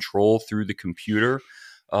have control through the computer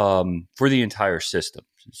for the entire system.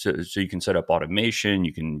 So you can set up automation,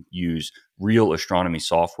 you can use real astronomy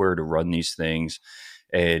software to run these things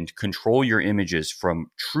and control your images from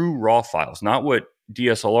true raw files, not what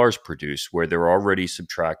DSLRs produce, where they're already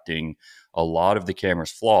subtracting a lot of the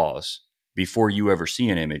camera's flaws before you ever see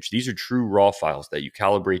an image. These are true raw files that you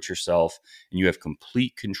calibrate yourself, and you have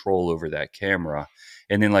complete control over that camera.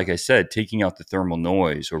 And then, like I said, taking out the thermal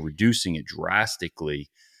noise or reducing it drastically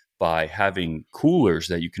by having coolers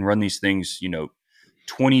that you can run these things,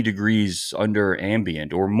 20 degrees under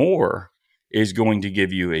ambient or more is going to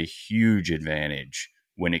give you a huge advantage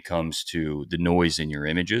when it comes to the noise in your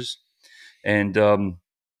images. And,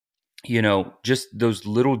 just those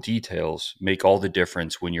little details make all the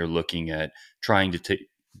difference when you're looking at trying to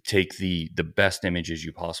take the best images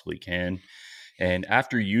you possibly can. And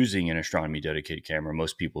after using an astronomy dedicated camera,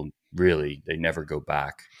 most people really, they never go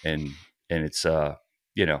back. And it's,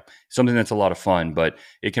 something that's a lot of fun, but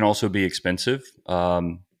it can also be expensive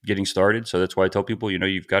getting started. So that's why I tell people,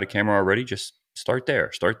 you've got a camera already, just start there,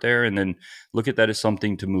 and then look at that as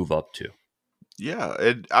something to move up to. Yeah,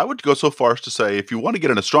 and I would go so far as to say if you want to get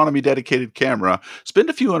an astronomy dedicated camera, spend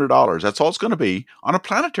a few $100s. That's all it's going to be on a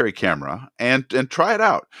planetary camera, and try it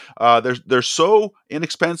out. They're so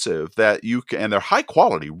inexpensive that you can, and they're high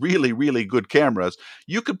quality, really, really good cameras.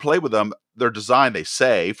 You could play with them. They're designed, they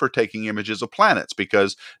say, for taking images of planets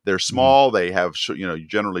because they're Hmm. small. They have,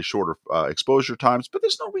 generally shorter exposure times, but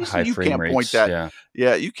there's no reason High you frame can't point rates. that. Yeah.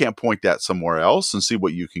 Yeah, you can't point that somewhere else and see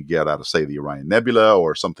what you can get out of, say, the Orion Nebula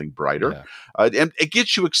or something brighter. Yeah. And it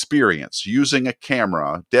gets you experience using a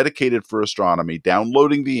camera dedicated for astronomy,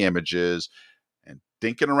 downloading the images, and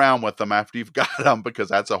dinking around with them after you've got them, because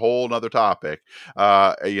that's a whole nother topic.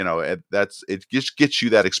 It just gets you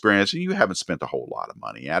that experience, and you haven't spent a whole lot of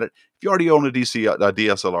money at it. If you already own a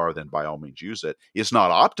DSLR, then by all means use it. It's not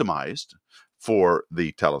optimized for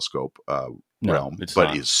the telescope No, realm, it's but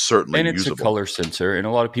not. is certainly And it's a usable. color sensor, and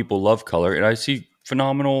a lot of people love color, and I see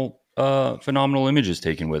phenomenal images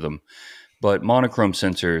taken with them. But monochrome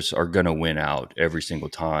sensors are going to win out every single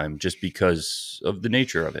time just because of the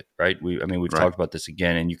nature of it, right? We've Right. talked about this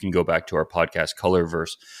again, and you can go back to our podcast, Color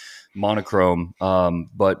versus Monochrome.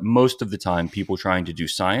 But most of the time, people trying to do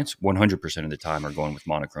science, 100% of the time, are going with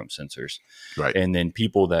monochrome sensors. Right. And then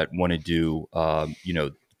people that want to do,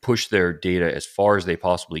 push their data as far as they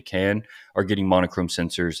possibly can are getting monochrome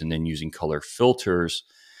sensors and then using color filters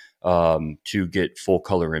to get full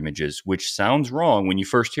color images, which sounds wrong. When you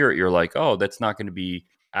first hear it, you're like, oh, that's not going to be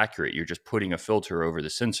accurate. You're just putting a filter over the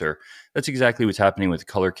sensor. That's exactly what's happening with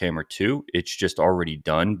Color Camera 2. It's just already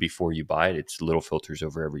done before you buy it. It's little filters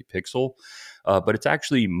over every pixel. But it's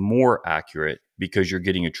actually more accurate because you're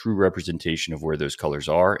getting a true representation of where those colors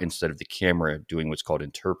are instead of the camera doing what's called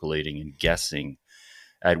interpolating and guessing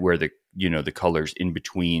at where the colors in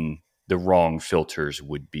between the wrong filters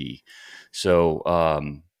would be. So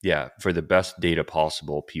yeah, for the best data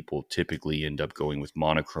possible, people typically end up going with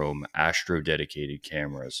monochrome astro dedicated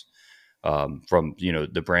cameras from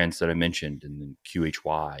the brands that I mentioned, and then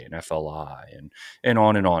QHY and FLI and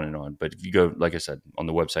on and on and on. But if you go, like I said, on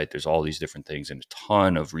the website, there's all these different things and a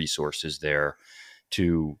ton of resources there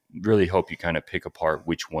to really help you kind of pick apart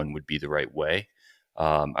which one would be the right way.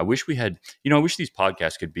 I wish we had, I wish these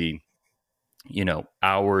podcasts could be,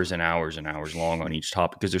 hours and hours and hours long on each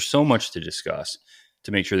topic because there's so much to discuss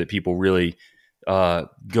to make sure that people really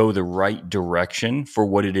go the right direction for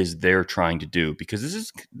what it is they're trying to do. Because this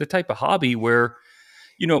is the type of hobby where,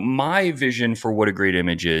 my vision for what a great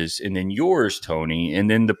image is, and then yours, Tony, and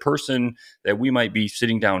then the person that we might be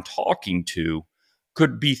sitting down talking to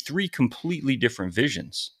could be three completely different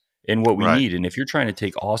visions in what we Right. need. And if you're trying to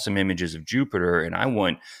take awesome images of Jupiter and I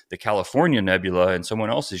want the California Nebula and someone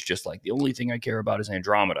else is just like, the only thing I care about is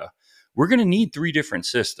Andromeda, we're going to need three different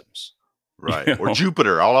systems. Right. You Or know?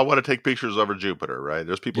 Jupiter. All I want to take pictures of are Jupiter, right?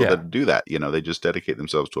 There's people Yeah. that do that. They just dedicate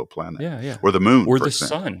themselves to a planet. Yeah. Yeah. Or the moon, Or for the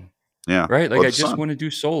example. sun. Yeah. Right. Like Or I the just sun. want to do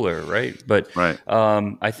solar. Right. But Right.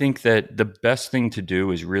 I think that the best thing to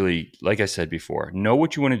do is really, like I said before, know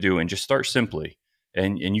what you want to do and just start simply.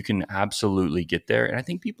 And you can absolutely get there. And I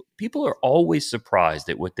think people are always surprised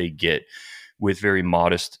at what they get with very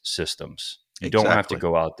modest systems. You don't have to Exactly.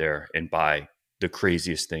 go out there and buy the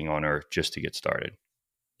craziest thing on earth just to get started.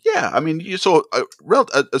 Yeah, I mean,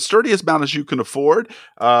 a sturdy amount as you can afford,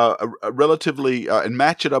 a relatively, and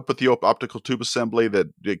match it up with the optical tube assembly that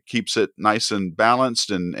keeps it nice and balanced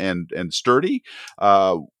and sturdy.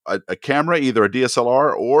 A camera, either a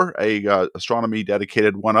DSLR or a astronomy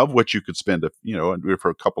dedicated one, of which you could spend for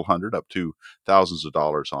a couple hundred up to thousands of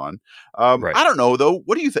dollars on. Right. I don't know though.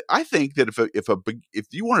 What do you think? I think that if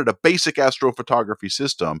you wanted a basic astrophotography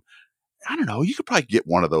system, I don't know, you could probably get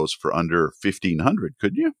one of those for under 1,500,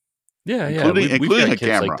 couldn't you? Yeah. Yeah. We've Including got a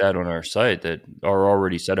kits like camera. that on our site that are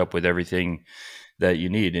already set up with everything that you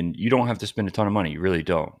need. And you don't have to spend a ton of money. You really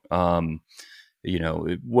don't.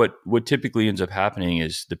 What typically ends up happening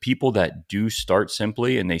is the people that do start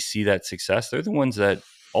simply and they see that success, they're the ones that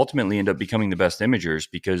ultimately end up becoming the best imagers,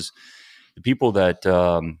 because the people that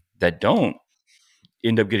don't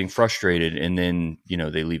end up getting frustrated, and then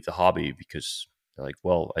they leave the hobby because they're like,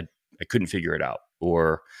 well, I couldn't figure it out,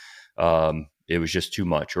 or it was just too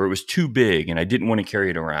much, or it was too big and I didn't want to carry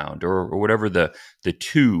it around, or whatever the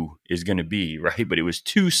two is going to be, right? But it was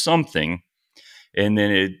too something, and then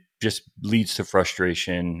it just leads to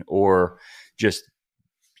frustration, or just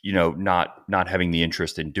not having the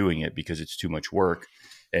interest in doing it because it's too much work.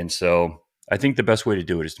 And so I think the best way to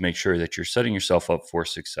do it is to make sure that you're setting yourself up for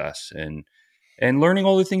success, and learning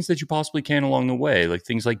all the things that you possibly can along the way, like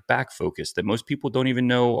things like back focus that most people don't even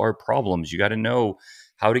know are problems. You got to know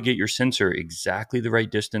how to get your sensor exactly the right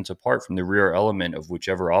distance apart from the rear element of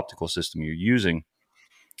whichever optical system you're using.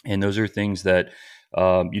 And those are things that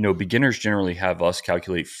Beginners generally have us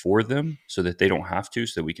calculate for them so that they don't have to,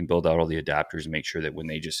 so that we can build out all the adapters and make sure that when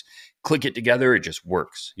they just click it together, it just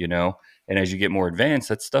works, And as you get more advanced,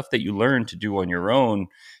 that's stuff that you learn to do on your own,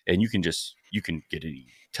 and you can get any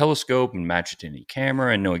telescope and match it to any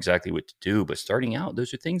camera and know exactly what to do. But starting out,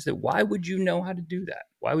 those are things that, why would you know how to do that?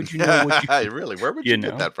 Why would you know what you Really? Where would you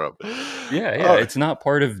get that from? Yeah, Oh, it's not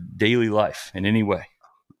part of daily life in any way.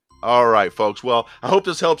 all right, folks. Well, I hope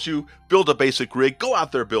this helps you build a basic rig. Go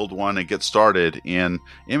out there, build one, and get started in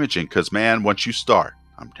imaging. Because, man, once you start,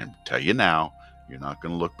 I'm going to tell you now, you're not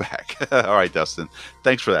going to look back. All right, Dustin.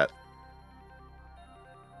 Thanks for that.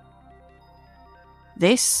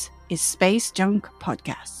 This is Space Junk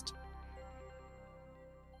Podcast.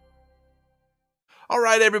 All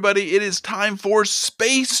right, everybody, it is time for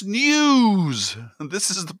Space News. This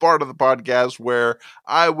is the part of the podcast where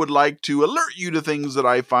I would like to alert you to things that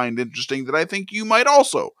I find interesting that I think you might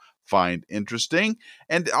also find interesting.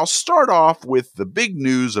 And I'll start off with the big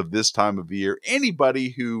news of this time of year.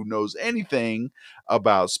 Anybody who knows anything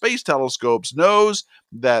about space telescopes knows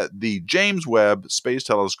that the James Webb Space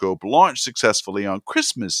Telescope launched successfully on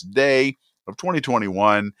Christmas Day of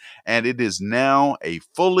 2021, and it is now a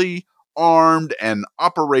fully armed and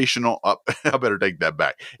operational I better take that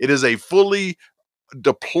back. It is a fully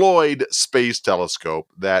deployed space telescope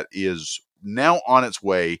that is now on its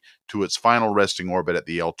way to its final resting orbit at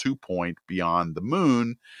the L2 point beyond the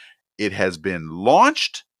moon. It has been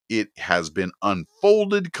launched. It has been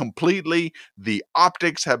unfolded completely. The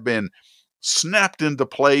optics have been snapped into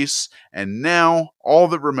place, and now all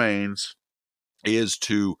that remains is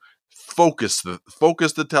to focus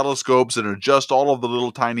the telescopes and adjust all of the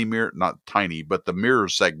little tiny not tiny, but the mirror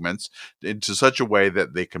segments into such a way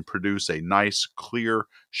that they can produce a nice, clear,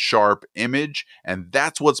 sharp image. And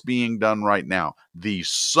that's what's being done right now. The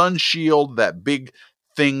sun shield, that big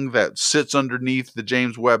thing that sits underneath the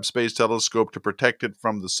James Webb Space Telescope to protect it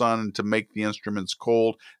from the sun and to make the instruments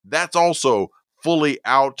cold, that's also fully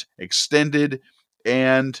out, extended,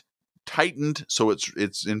 and tightened, so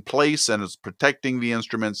it's in place and it's protecting the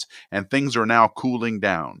instruments, and things are now cooling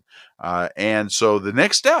down. And so the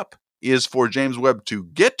next step is for James Webb to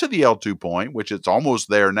get to the L2 point, which it's almost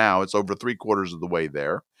there now. It's over 3/4 of the way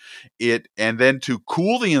there. And then to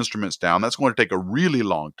cool the instruments down. That's going to take a really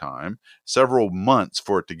long time, several months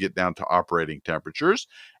for it to get down to operating temperatures.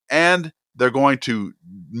 And they're going to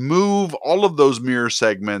move all of those mirror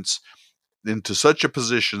segments into such a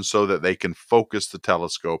position so that they can focus the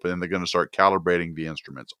telescope, and then they're going to start calibrating the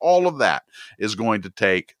instruments. All of that is going to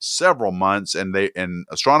take several months, and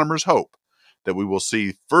astronomers hope that we will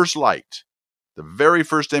see first light, the very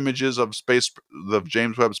first images of the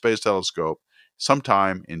James Webb Space Telescope,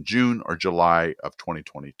 sometime in June or July of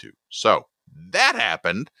 2022. So that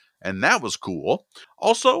happened, and that was cool.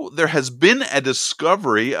 Also, there has been a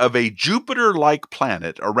discovery of a Jupiter-like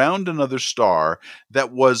planet around another star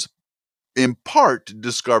that was in part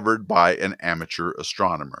discovered by an amateur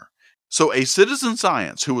astronomer. So a citizen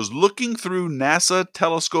science who was looking through NASA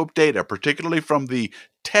telescope data, particularly from the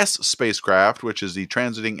TESS spacecraft, which is the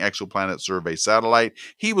Transiting Exoplanet Survey satellite,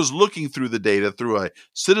 he was looking through the data through a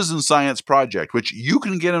citizen science project, which you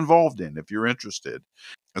can get involved in if you're interested.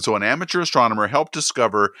 And so an amateur astronomer helped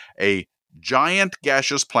discover a giant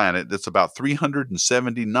gaseous planet that's about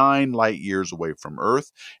 379 light years away from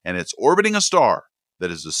Earth, and it's orbiting a star that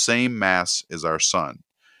is the same mass as our sun.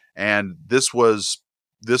 And this was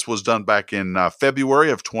done back in February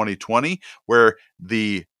of 2020, where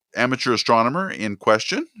the amateur astronomer in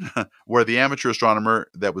question, where the amateur astronomer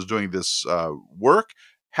that was doing this work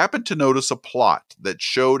happened to notice a plot that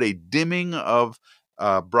showed a dimming of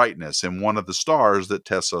brightness in one of the stars that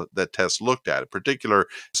TESS looked at. A particular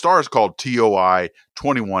star is called TOI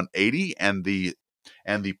 2180, and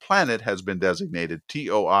the planet has been designated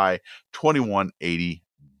TOI 2180b.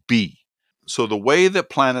 So the way that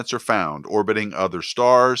planets are found orbiting other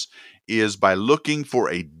stars is by looking for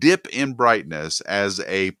a dip in brightness as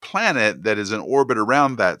a planet that is in orbit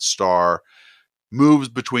around that star moves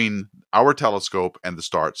between our telescope and the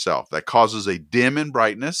star itself. That causes a dim in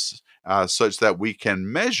brightness such that we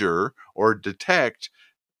can measure or detect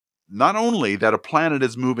not only that a planet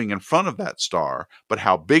is moving in front of that star, but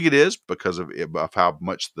how big it is because of how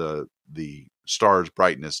much the star's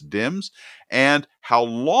brightness dims, and how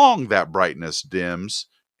long that brightness dims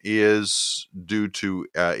is due to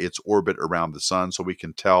its orbit around the sun, so we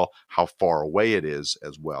can tell how far away it is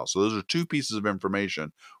as well. So those are two pieces of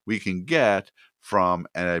information we can get from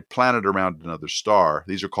a planet around another star.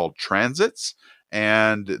 These are called transits,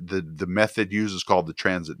 and the method used is called the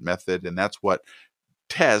transit method, and that's what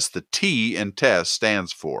TESS, the T in TESS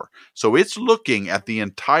stands for. So it's looking at the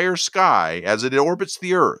entire sky as it orbits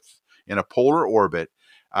the Earth in a polar orbit,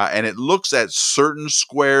 and it looks at certain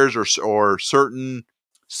squares or certain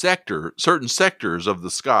sectors of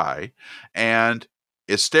the sky, and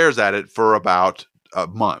it stares at it for about a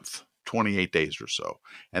month, 28 days or so.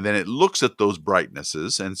 And then it looks at those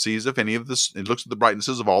brightnesses and sees if any of this, it looks at the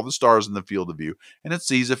brightnesses of all the stars in the field of view, and it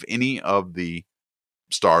sees if any of the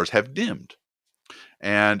stars have dimmed.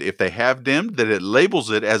 And if they have dimmed, then it labels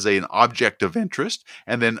it as an object of interest.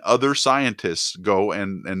 And then other scientists go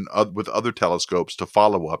and with other telescopes to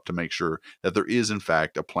follow up to make sure that there is, in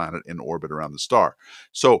fact, a planet in orbit around the star.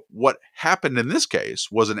 So what happened in this case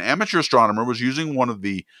was an amateur astronomer was using one of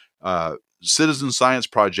the citizen science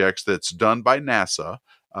projects that's done by NASA.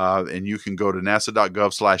 And you can go to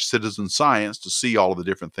nasa.gov/citizen science to see all of the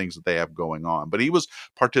different things that they have going on. But he was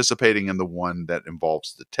participating in the one that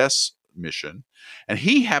involves the TESS mission. And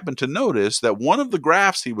he happened to notice that one of the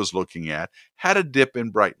graphs he was looking at had a dip in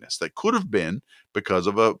brightness that could have been because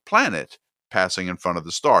of a planet passing in front of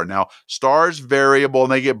the star. Now, stars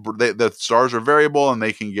variable, and the stars are variable, and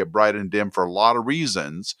they can get bright and dim for a lot of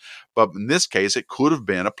reasons. But in this case, it could have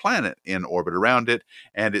been a planet in orbit around it,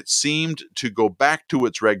 and it seemed to go back to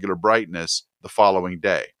its regular brightness the following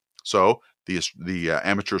day. So the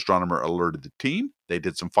amateur astronomer alerted the team. They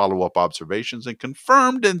did some follow-up observations and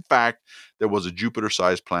confirmed, in fact, there was a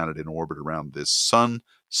Jupiter-sized planet in orbit around this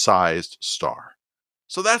sun-sized star.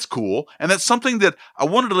 So that's cool. And that's something that I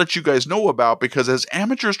wanted to let you guys know about, because as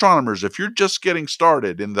amateur astronomers, if you're just getting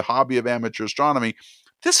started in the hobby of amateur astronomy,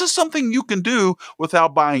 this is something you can do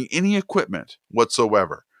without buying any equipment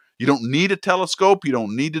whatsoever. You don't need a telescope. You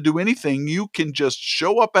don't need to do anything. You can just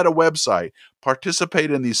show up at a website,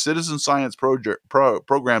 participate in these citizen science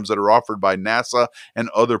programs that are offered by NASA and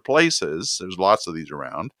other places. There's lots of these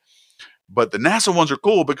around. But the NASA ones are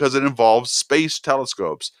cool because it involves space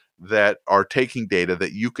telescopes that are taking data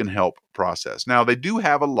that you can help process. Now, they do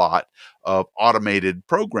have a lot of automated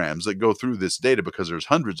programs that go through this data because there's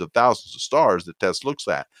hundreds of thousands of stars that TESS looks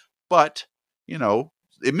at. But,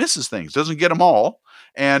 it misses things, doesn't get them all.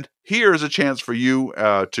 And here's a chance for you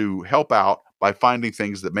to help out by finding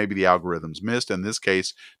things that maybe the algorithms missed. In this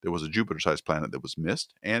case, there was a Jupiter-sized planet that was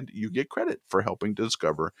missed, and you get credit for helping to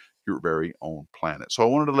discover your very own planet. So I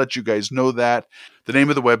wanted to let you guys know that. The name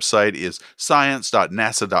of the website is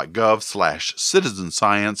science.nasa.gov/citizen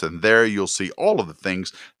science, and there you'll see all of the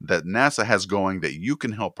things that NASA has going that you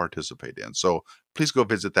can help participate in. So please go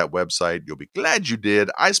visit that website. You'll be glad you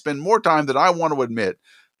did. I spend more time than I want to admit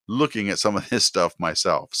looking at some of this stuff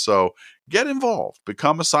myself. So get involved,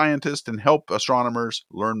 become a scientist, and help astronomers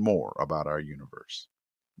learn more about our universe.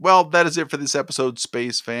 Well, that is it for this episode,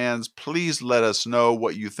 space fans. Please let us know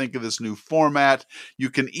what you think of this new format. You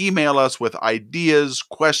can email us with ideas,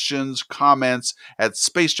 questions, comments at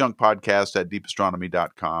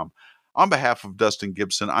spacejunkpodcast@deepastronomy.com. On behalf of Dustin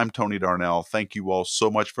Gibson, I'm Tony Darnell. Thank you all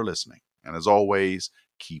so much for listening. And as always,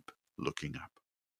 keep looking up.